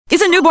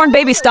Is a newborn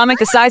baby's stomach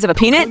the size of a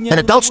peanut? An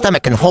adult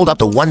stomach can hold up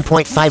to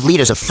 1.5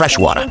 liters of fresh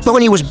water. But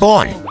when he was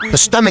born, the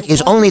stomach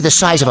is only the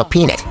size of a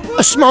peanut.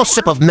 A small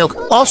sip of milk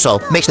also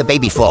makes the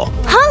baby full.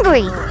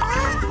 Hungry!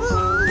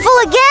 Full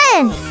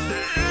again!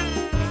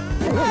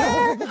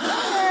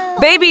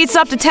 Baby eats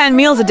up to 10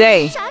 meals a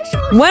day.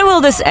 When will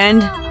this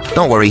end?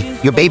 Don't worry,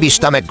 your baby's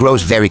stomach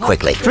grows very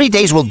quickly. 3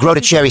 days will grow to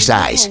cherry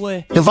size.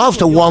 Evolves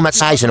to walnut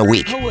size in a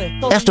week.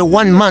 After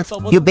 1 month,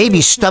 your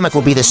baby's stomach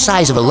will be the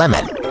size of a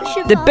lemon.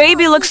 The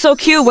baby looks so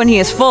cute when he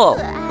is full.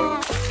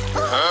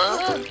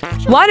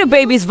 Why do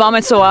babies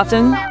vomit so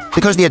often?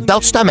 Because the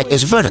adult stomach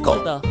is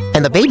vertical,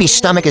 and the baby's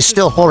stomach is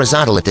still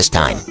horizontal at this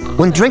time.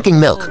 When drinking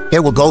milk,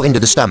 air will go into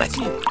the stomach.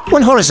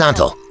 When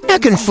horizontal, air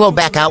can flow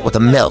back out with the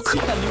milk.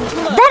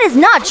 That is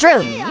not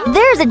true.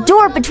 There's a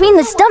door between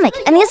the stomach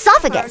and the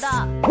esophagus.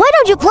 Why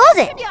don't you close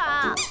it?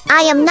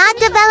 I am not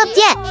developed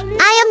yet.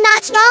 I am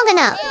not strong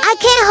enough. I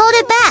can't hold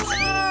it back.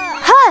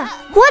 Huh?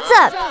 What's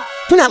up?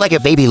 Do not let your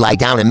baby lie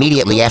down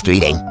immediately after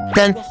eating.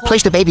 Then,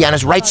 place the baby on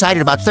his right side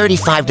at about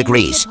 35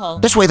 degrees.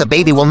 This way the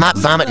baby will not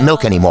vomit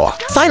milk anymore.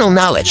 Final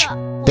knowledge.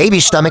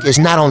 Baby's stomach is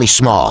not only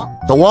small,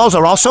 the walls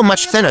are also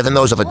much thinner than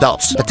those of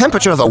adults. The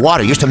temperature of the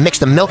water used to mix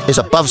the milk is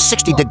above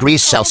 60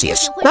 degrees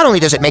Celsius. Not only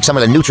does it make some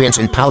of the nutrients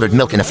in powdered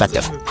milk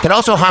ineffective, it can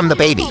also harm the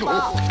baby.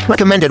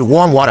 Recommended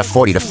warm water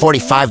 40 to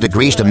 45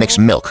 degrees to mix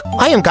milk.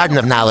 I am Garden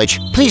of Knowledge.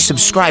 Please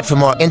subscribe for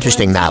more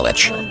interesting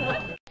knowledge.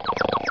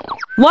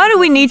 Why do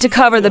we need to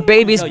cover the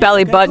baby's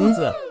belly button?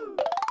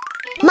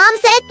 Mom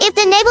said if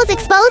the navel's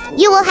exposed,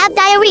 you will have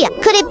diarrhea.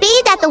 Could it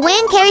be that the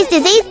wind carries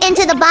disease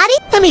into the body?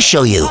 Let me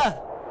show you.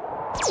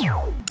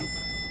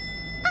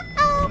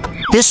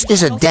 This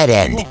is a dead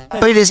end,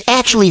 but it is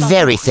actually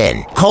very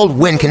thin. Cold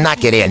wind cannot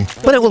get in,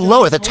 but it will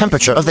lower the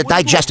temperature of the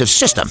digestive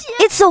system.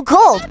 It's so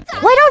cold.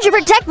 Why don't you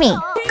protect me?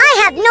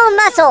 I have no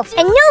muscle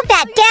and no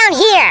fat down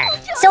here,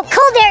 so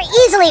cold air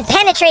easily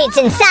penetrates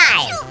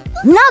inside.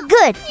 Not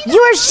good. You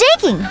are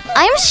shaking.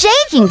 I'm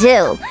shaking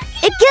too.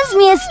 It gives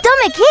me a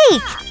stomach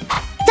ache.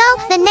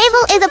 So, the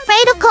navel is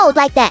afraid of cold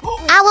like that.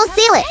 I will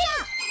seal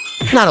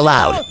it. Not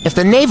allowed. If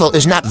the navel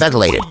is not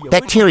ventilated,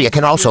 bacteria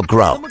can also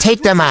grow.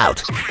 Take them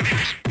out.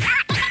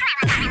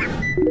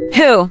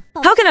 Who?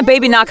 How can a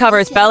baby not cover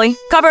its belly?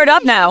 Cover it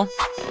up now.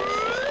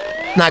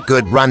 Not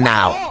good. Run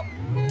now.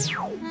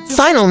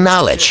 Final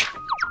knowledge.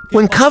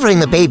 When covering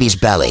the baby's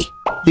belly,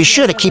 be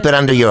sure to keep it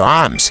under your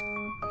arms.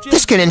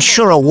 This can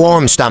ensure a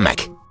warm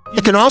stomach.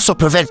 It can also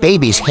prevent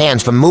baby's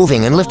hands from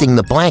moving and lifting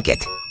the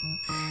blanket.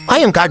 I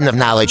am Garden of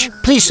Knowledge.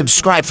 Please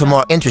subscribe for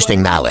more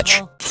interesting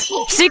knowledge.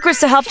 Secrets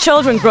to help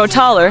children grow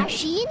taller.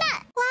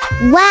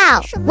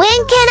 Wow, when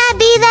can I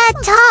be that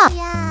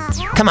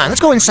tall? Come on, let's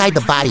go inside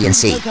the body and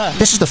see.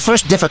 This is the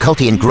first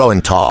difficulty in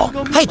growing tall.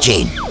 Height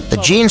gene. The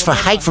genes for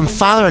height from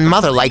father and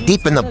mother lie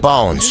deep in the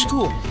bones.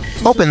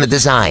 Open the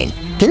design.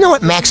 Do you know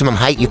what maximum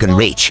height you can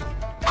reach?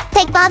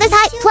 Take father's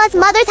height plus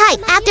mother's height.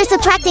 After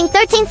subtracting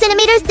 13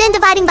 centimeters, then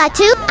dividing by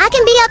 2, I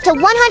can be up to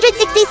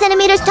 160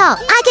 centimeters tall.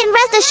 I can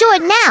rest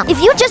assured now. If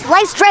you just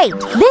lie straight,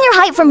 then your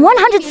height from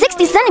 160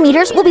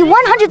 centimeters will be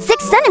 106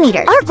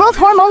 centimeters. Our growth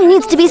hormone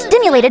needs to be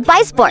stimulated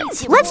by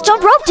sports. Let's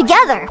jump rope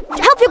together.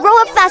 Help you grow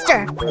up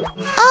faster.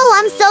 Oh,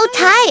 I'm so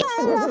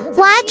tired.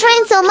 Why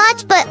train so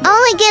much but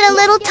only get a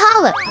little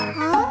taller?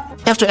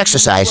 After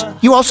exercise,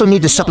 you also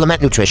need to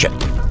supplement nutrition.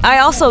 I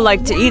also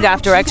like to eat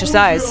after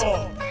exercise.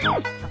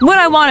 What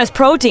I want is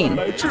protein.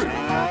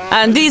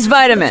 And these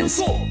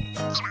vitamins.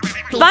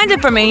 Find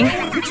it for me.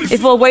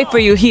 It will wait for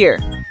you here.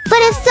 But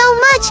if so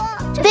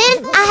much,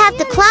 then I have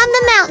to climb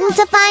the mountain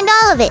to find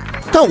all of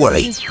it. Don't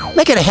worry.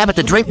 Make it a habit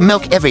to drink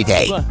milk every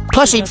day.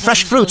 Plus eat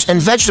fresh fruits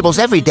and vegetables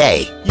every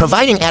day.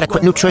 Providing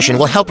adequate nutrition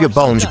will help your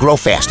bones grow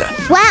faster.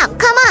 Wow,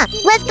 come on,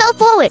 let's go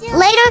forward.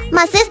 Later,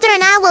 my sister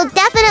and I will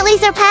definitely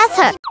surpass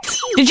her.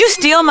 Did you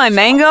steal my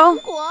mango?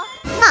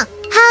 Huh,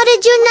 how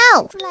did you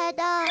know?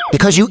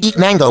 Because you eat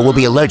mango will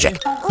be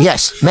allergic.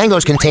 Yes,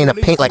 mangoes contain a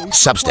paint-like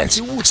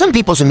substance. Some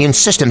people's immune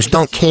systems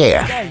don't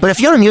care. But if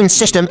your immune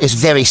system is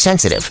very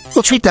sensitive,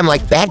 you'll treat them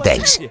like bad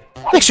things.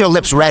 Makes your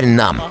lips red and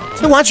numb.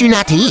 It wants you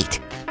not to eat.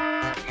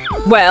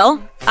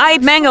 Well, I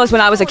ate mangoes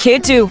when I was a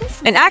kid too,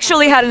 and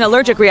actually had an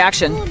allergic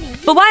reaction.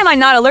 But why am I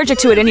not allergic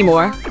to it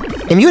anymore?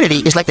 Immunity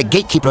is like the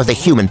gatekeeper of the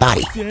human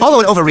body,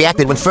 although it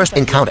overreacted when first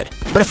encountered.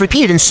 But if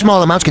repeated in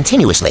small amounts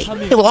continuously,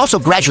 it will also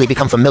gradually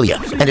become familiar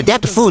and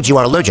adapt to foods you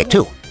are allergic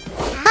to.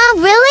 Oh,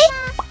 really?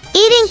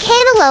 Eating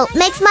cantaloupe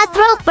makes my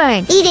throat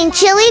burn. Eating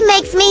chili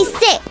makes me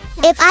sick.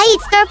 If I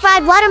eat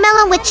stir-fried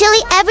watermelon with chili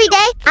every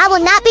day, I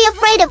will not be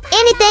afraid of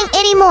anything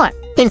anymore.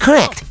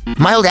 Incorrect.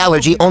 Mild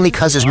allergy only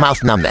causes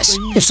mouth numbness.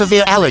 If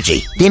severe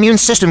allergy, the immune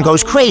system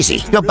goes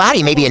crazy. Your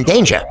body may be in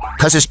danger.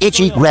 Causes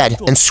itchy, red,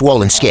 and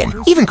swollen skin.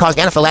 Even cause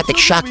anaphylactic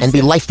shock and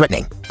be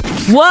life-threatening.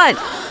 What?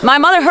 My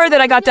mother heard that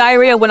I got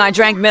diarrhea when I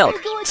drank milk,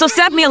 so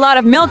sent me a lot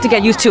of milk to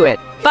get used to it.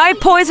 Fight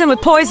poison with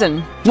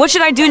poison. What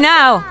should I do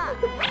now?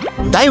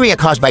 Diarrhea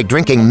caused by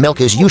drinking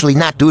milk is usually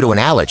not due to an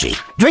allergy.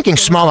 Drinking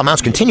small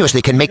amounts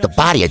continuously can make the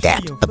body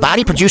adapt. The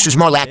body produces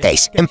more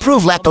lactase,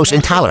 improve lactose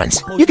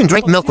intolerance. You can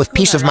drink milk with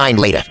peace of mind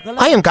later.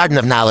 I am Garden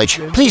of Knowledge.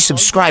 Please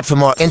subscribe for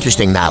more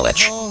interesting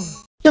knowledge.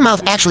 Your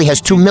mouth actually has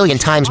 2 million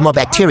times more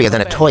bacteria than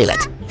a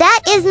toilet.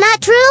 That is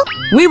not true.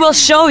 We will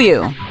show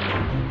you.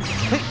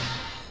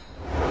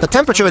 The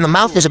temperature in the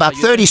mouth is about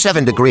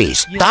 37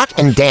 degrees, dark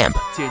and damp.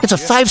 It's a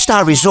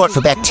 5-star resort for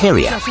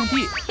bacteria.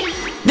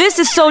 This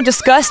is so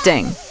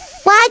disgusting.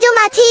 Why do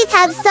my teeth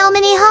have so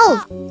many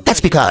holes? That's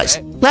because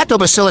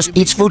Lactobacillus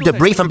eats food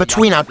debris from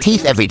between our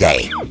teeth every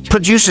day,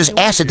 produces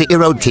acid to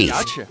erode teeth.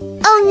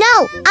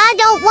 Oh no, I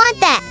don't want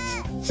that.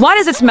 Why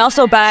does it smell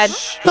so bad?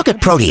 Look at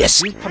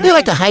Proteus. They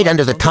like to hide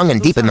under the tongue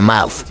and deep in the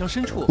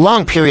mouth.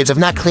 Long periods of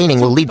not cleaning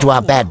will lead to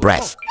our bad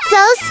breath.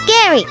 So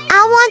scary.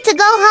 I want to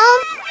go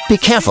home. Be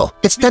careful.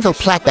 It's dental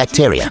plaque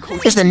bacteria.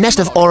 It's the nest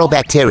of oral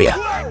bacteria.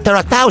 There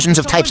are thousands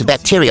of types of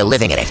bacteria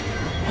living in it.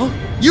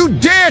 You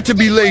dare to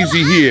be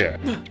lazy here!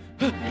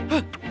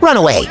 Run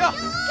away.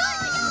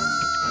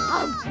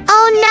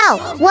 Oh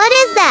no, what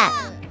is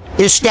that?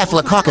 It is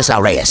Staphylococcus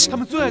aureus.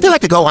 They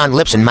like to go on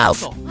lips and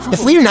mouth.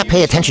 If we do not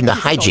pay attention to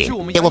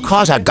hygiene, it will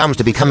cause our gums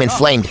to become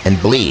inflamed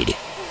and bleed.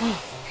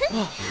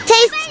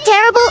 Tastes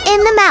terrible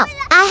in the mouth.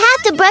 I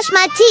have to brush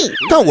my teeth.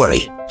 Don't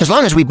worry. As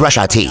long as we brush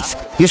our teeth,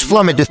 use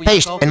Florid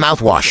toothpaste and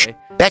mouthwash,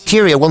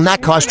 bacteria will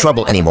not cause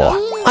trouble anymore.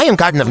 I am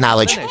Garden of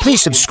Knowledge.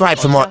 Please subscribe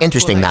for more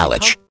interesting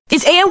knowledge.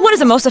 What is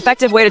the most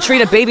effective way to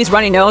treat a baby's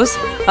runny nose?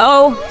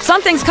 Oh,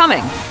 something's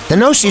coming. The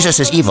nose sees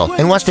us as evil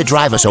and wants to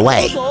drive us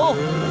away.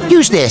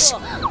 Use this.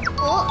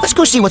 Let's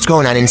go see what's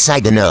going on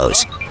inside the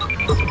nose.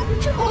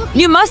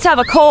 You must have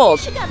a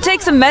cold.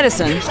 Take some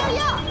medicine.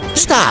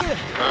 Stop.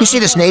 You see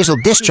this nasal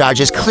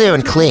discharge is clear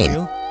and clean.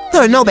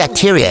 There are no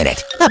bacteria in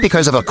it, not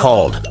because of a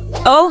cold.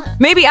 Oh,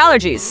 maybe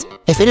allergies.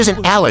 If it is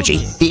an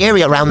allergy, the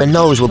area around the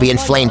nose will be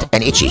inflamed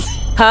and itchy.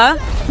 Huh?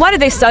 Why did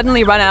they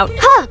suddenly run out?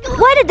 Huh!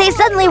 Why did they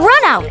suddenly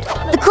run out?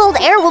 The cold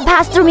air will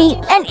pass through me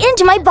and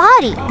into my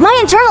body. My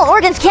internal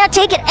organs can't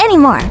take it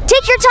anymore.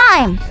 Take your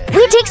time.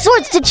 We take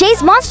swords to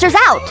chase monsters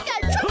out.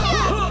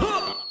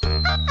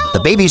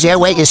 The baby's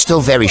airway is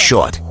still very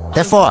short.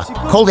 Therefore,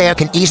 cold air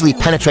can easily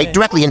penetrate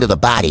directly into the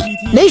body.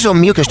 Nasal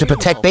mucus to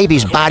protect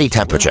baby's body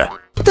temperature.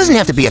 It doesn't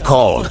have to be a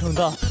cold.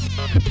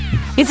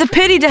 It's a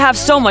pity to have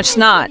so much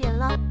snot.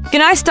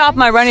 Can I stop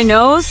my runny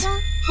nose?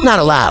 Not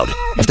allowed.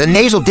 If the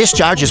nasal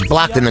discharge is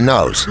blocked in the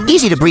nose,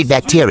 easy to breed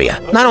bacteria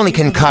not only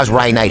can cause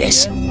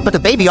rhinitis, but the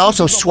baby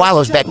also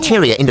swallows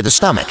bacteria into the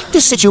stomach.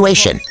 This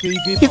situation,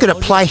 you could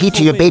apply heat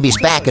to your baby's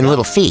back and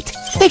little feet.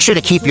 Make sure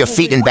to keep your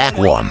feet and back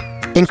warm.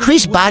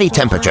 Increase body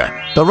temperature.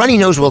 The runny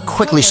nose will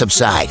quickly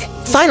subside.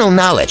 Final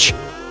knowledge.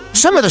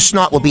 Some of the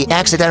snot will be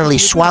accidentally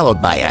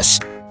swallowed by us.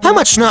 How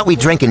much snot we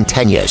drink in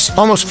 10 years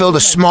almost filled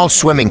a small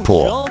swimming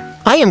pool.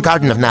 I am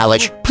Garden of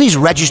Knowledge. Please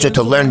register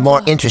to learn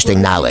more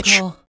interesting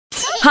knowledge.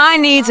 High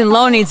needs and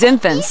low needs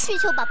infants.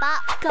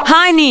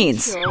 High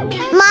needs.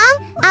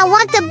 Mom, I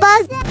want the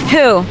bus.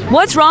 Who?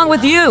 What's wrong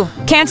with you?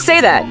 Can't say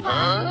that.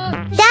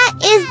 That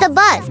is the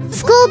bus.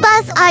 School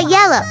bus are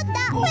yellow.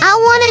 I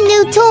want a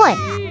new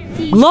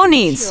toy. Low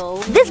needs.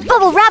 This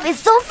bubble wrap is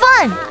so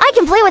fun. I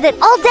can play with it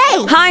all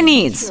day. High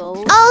needs.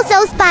 Oh,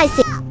 so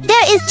spicy.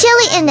 There is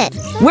chili in it.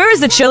 Where is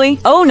the chili?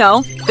 Oh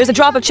no, there's a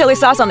drop of chili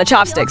sauce on the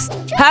chopsticks.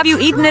 Have you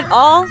eaten it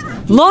all?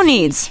 Low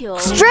needs.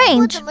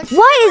 Strange.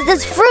 Why is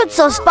this fruit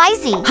so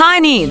spicy? High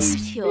needs.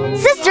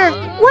 Sister,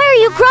 why are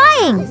you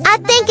crying? I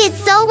think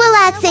it's so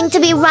relaxing to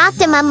be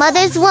rocked in my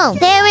mother's womb.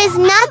 There is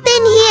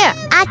nothing here.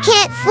 I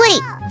can't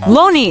sleep.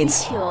 Low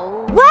needs.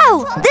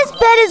 Wow, this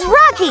bed is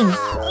rocking.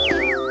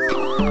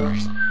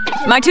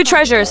 My two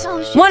treasures.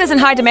 One is in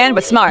high demand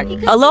but smart.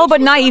 A low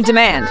but naive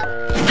demand.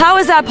 How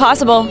is that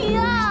possible?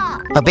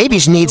 A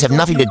baby's needs have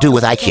nothing to do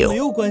with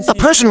IQ. A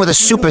person with a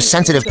super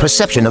sensitive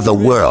perception of the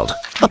world.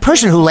 A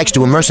person who likes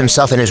to immerse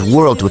himself in his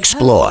world to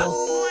explore.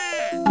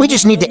 We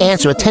just need to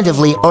answer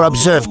attentively or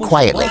observe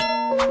quietly.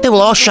 They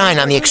will all shine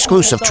on the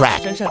exclusive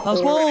track.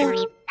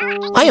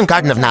 I am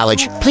Garden of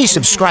Knowledge. Please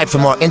subscribe for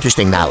more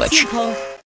interesting knowledge.